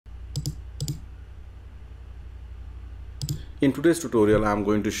In today's tutorial, I am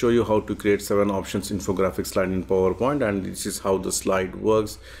going to show you how to create 7 options infographic slide in PowerPoint, and this is how the slide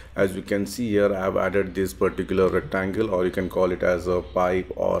works. As you can see here, I have added this particular rectangle, or you can call it as a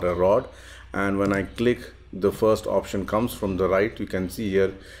pipe or a rod, and when I click, the first option comes from the right. You can see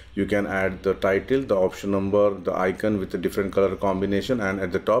here you can add the title, the option number, the icon with a different color combination, and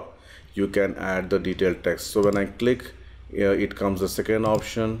at the top you can add the detailed text. So when I click, it comes the second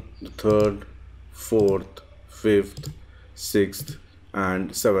option, the third, fourth, fifth, sixth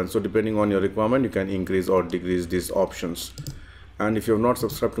and seventh. So depending on your requirement, you can increase or decrease these options. And if you have not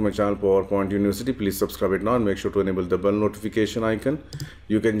subscribed to my channel PowerPoint University, please subscribe it now and make sure to enable the bell notification icon.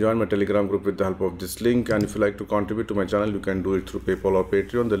 You can join my Telegram group with the help of this link, and if you like to contribute to my channel, you can do it through PayPal or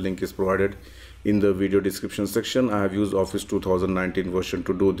Patreon. The link is provided in the video description section. I have used Office 2019 version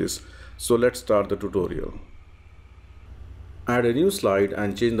to do this. So let's start the tutorial. Add a new slide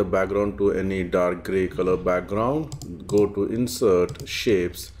and change the background to any dark gray color background. Go to Insert,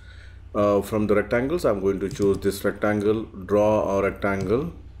 Shapes. From the rectangles, I'm going to choose this rectangle. Draw a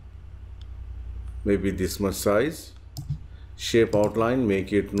rectangle, maybe this much size. Shape outline,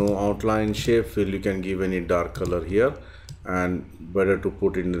 make it no outline. Shape fill, you can give any dark color here, and better to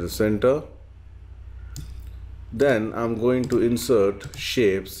put it in the center. Then I'm going to insert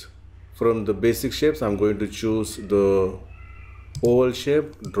shapes. From the basic shapes, I'm going to choose the oval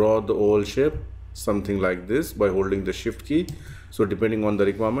shape. Draw the oval shape, something like this, by holding the shift key. So depending on the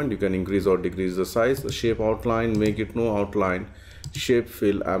requirement, you can increase or decrease the size. The shape outline, make it no outline. Shape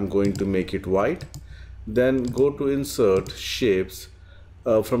fill, I'm going to make it white. Then go to insert shapes.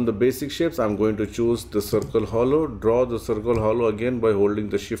 From the basic shapes, I'm going to choose the circle hollow. Draw the circle hollow again by holding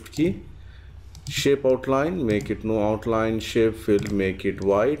the shift key. Shape outline, make it no outline. Shape fill, make it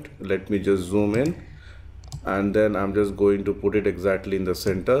white. Let me just zoom in, and then I'm just going to put it exactly in the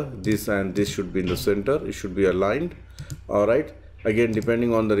center. This and this should be in the center. It should be aligned. All right, again,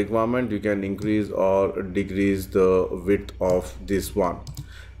 depending on the requirement, you can increase or decrease the width of this one.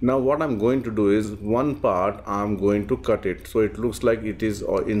 Now what I'm going to do is, one part I'm going to cut it so it looks like it is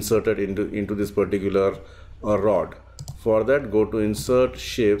inserted into this particular rod. For that, go to Insert,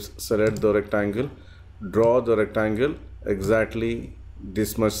 Shapes, select the rectangle, draw the rectangle exactly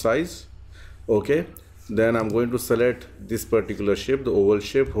this much size. Okay, then I'm going to select this particular shape, the oval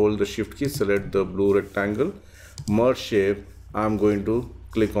shape. Hold the shift key, select the blue rectangle. Merge shape, I'm going to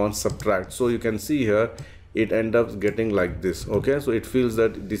click on subtract. So you can see here it ends up getting like this. Okay, so it feels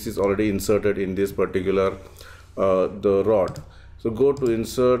that this is already inserted in this particular the rod. So go to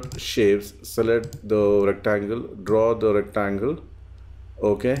Insert, Shapes, select the rectangle, draw the rectangle,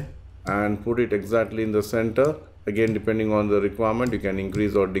 okay, and put it exactly in the center. Again, depending on the requirement, you can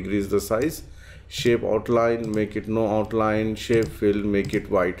increase or decrease the size. Shape outline, make it no outline. Shape fill, make it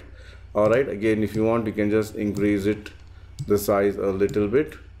white. Alright, again, if you want, you can just increase it the size a little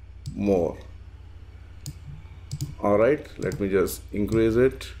bit more. Alright, let me just increase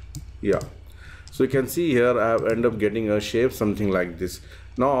it. Yeah, so you can see here I have ended up getting a shape something like this.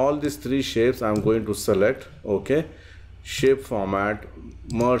 Now all these three shapes I'm going to select. Okay, shape format,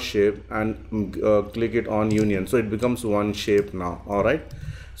 merge shape, and click it on union, so it becomes one shape now. Alright,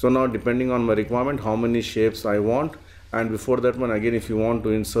 so now depending on my requirement, how many shapes I want. And before that one, again, if you want to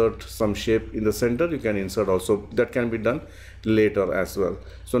insert some shape in the center, you can insert also. That can be done later as well.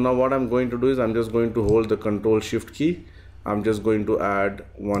 So now what I'm going to do is, I'm just going to hold the Control Shift key. I'm just going to add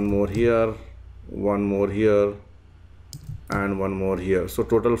one more here, one more here, and one more here. So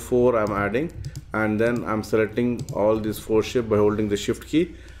total 4 I'm adding, and then I'm selecting all these 4 shapes by holding the shift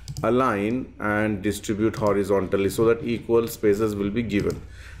key. Align and distribute horizontally so that equal spaces will be given.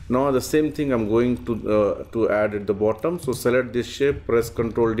 Now the same thing I'm going to add at the bottom. So select this shape, press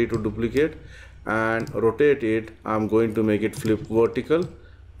Ctrl D to duplicate, and rotate it. I'm going to make it flip vertical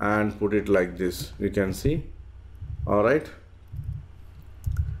and put it like this. You can see. All right,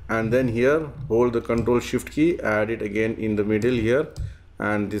 and then here hold the Ctrl Shift key, add it again in the middle here,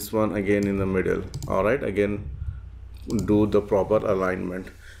 and this one again in the middle. All right, again do the proper alignment.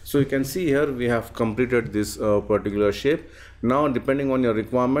 So you can see here we have completed this particular shape. Now depending on your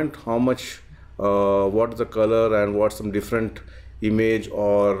requirement, how much what is the color and what some different image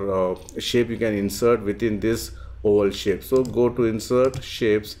or shape you can insert within this oval shape. So go to Insert,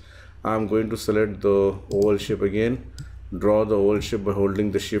 Shapes. I'm going to select the oval shape again, draw the oval shape by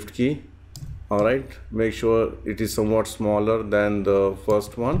holding the shift key. All right, make sure it is somewhat smaller than the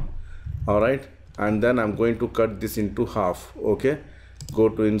first one. All right, and then I'm going to cut this into half. Okay, go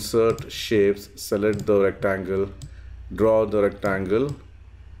to Insert, Shapes, select the rectangle, draw the rectangle.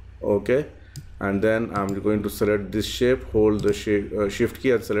 Okay, and then I'm going to select this shape, hold the shift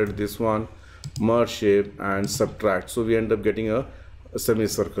key and select this one, merge shape and subtract. So we end up getting a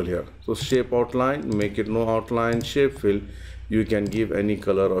semicircle here. So shape outline, make it no outline. Shape fill, you can give any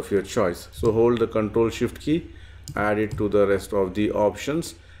color of your choice. So hold the Control Shift key, add it to the rest of the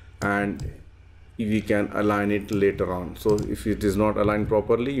options, and we can align it later on. So if it is not aligned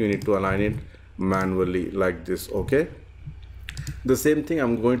properly, you need to align it manually like this. Okay, the same thing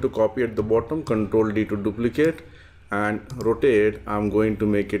I'm going to copy at the bottom, Control D to duplicate, and rotate. I'm going to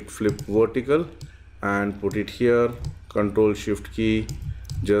make it flip vertical and put it here. Control Shift key,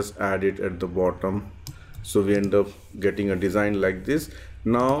 just add it at the bottom. So we end up getting a design like this.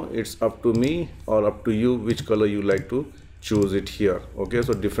 Now it's up to me or up to you which color you like to choose it here. Okay,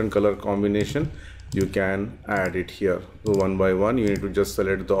 so different color combination you can add it here. So one by one you need to just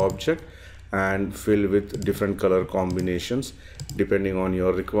select the object and fill with different color combinations depending on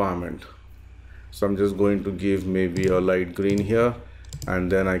your requirement. So I'm just going to give maybe a light green here, and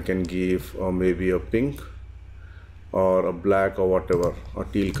then I can give maybe a pink or a black or whatever, a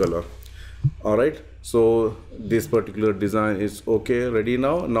teal color. All right, so this particular design is okay, ready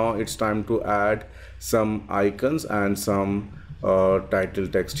now. Now it's time to add some icons and some title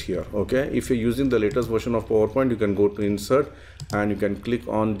text here. Okay, if you're using the latest version of PowerPoint, you can go to insert and you can click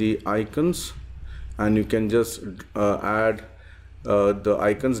on the icons, and you can just add the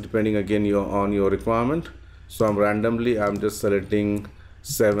icons depending again on your requirement. So I'm just selecting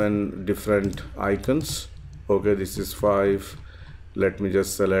 7 different icons. Okay, this is 5. Let me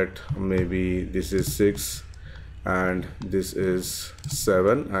just select, maybe this is 6 and this is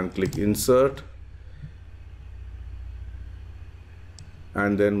 7, and click insert,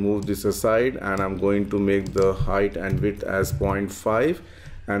 and then move this aside, and I'm going to make the height and width as 0.5,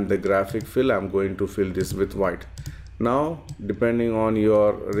 and the graphic fill, I'm going to fill this with white. Now depending on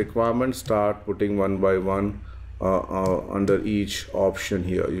your requirement, start putting one by one under each option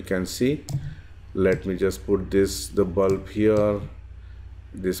here. You can see, let me just put the bulb here,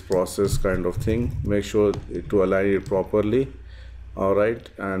 this process kind of thing. Make sure to align it properly. All right,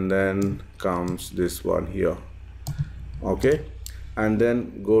 and then comes this one here. Okay, and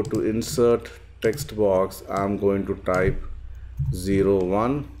then go to insert text box. I'm going to type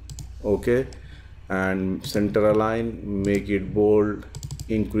 01. Okay, and center align, make it bold,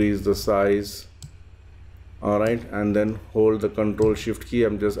 increase the size. All right, and then hold the Control Shift key.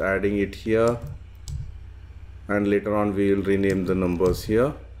 I'm just adding it here, and later on we will rename the numbers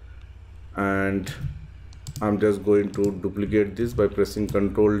here. And I'm just going to duplicate this by pressing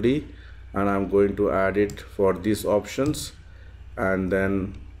Control D, and I'm going to add it for these options, and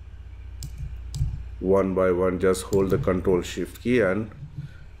then one by one just hold the Control Shift key and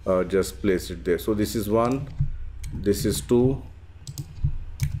just place it there. So this is 1, this is 2,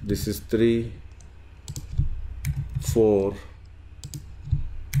 this is 3, 4,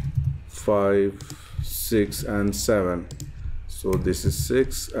 5, 6 and 7. So this is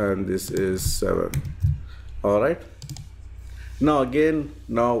 6 and this is 7. All right, now again,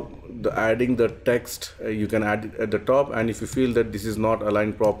 adding the text, you can add it at the top, and if you feel that this is not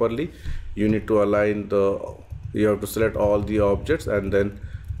aligned properly, you need to align you have to select all the objects and then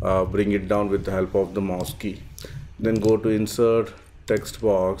bring it down with the help of the mouse key. Then go to insert text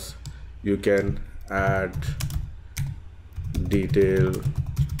box. You can add detail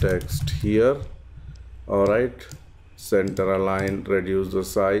text here. All right, center align, reduce the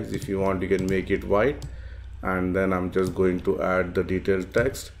size. If you want, you can make it white, and then I'm just going to add the detailed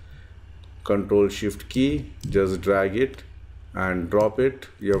text. Control Shift key, just drag it and drop it.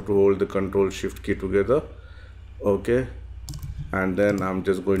 You have to hold the Control Shift key together. Okay, and then I'm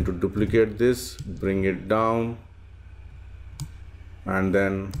just going to duplicate this, bring it down, and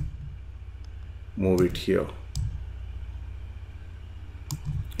then move it here.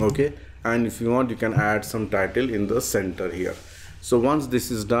 Okay, and if you want, you can add some title in the center here. So once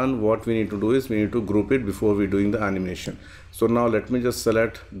this is done, what we need to do is we need to group it before we're doing the animation. So now let me just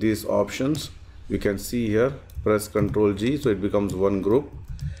select these options. You can see here, press Ctrl G, so it becomes one group.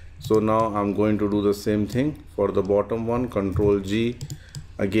 So now I'm going to do the same thing for the bottom one, Ctrl G.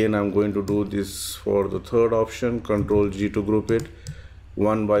 Again, I'm going to do this for the third option, Ctrl G to group it.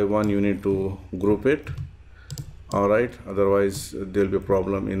 One by one you need to group it. All right, otherwise there'll be a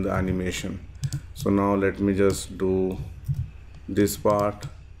problem in the animation. So now let me just do this part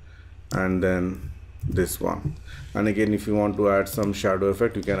and then this one. And again, if you want to add some shadow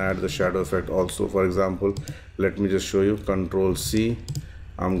effect, you can add the shadow effect also. For example, let me just show you, Ctrl C.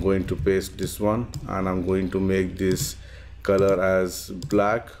 I'm going to paste this one and I'm going to make this color as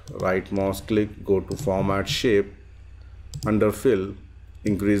black. Right mouse click, go to format shape, under fill,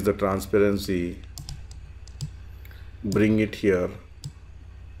 increase the transparency, bring it here,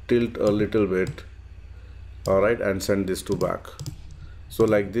 tilt a little bit, all right, and send this to back. So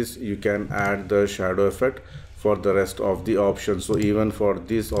like this you can add the shadow effect for the rest of the options. So even for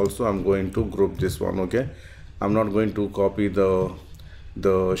this also I'm going to group this one. Okay, I'm not going to copy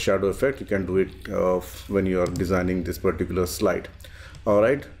the shadow effect. You can do it when you are designing this particular slide. All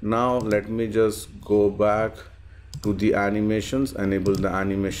right, now let me just go back to the animations, enable the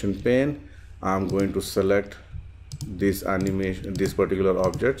animation pane. I'm going to select this animation, these particular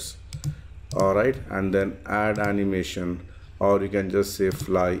objects, all right, and then add animation, or you can just say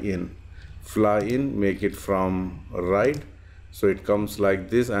fly in. Fly in, make it from right, so it comes like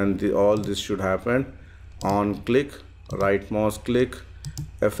this, and all this should happen on click, right mouse click,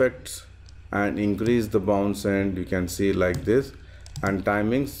 effects, and increase the bounce end. You can see like this, and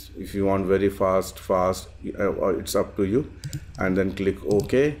timings, if you want very fast, it's up to you, and then click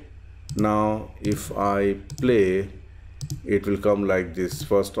OK. Now if I play, it will come like this: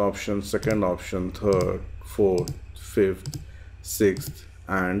 first option, second option, third, fourth, fifth, sixth,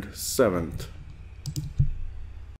 and seventh.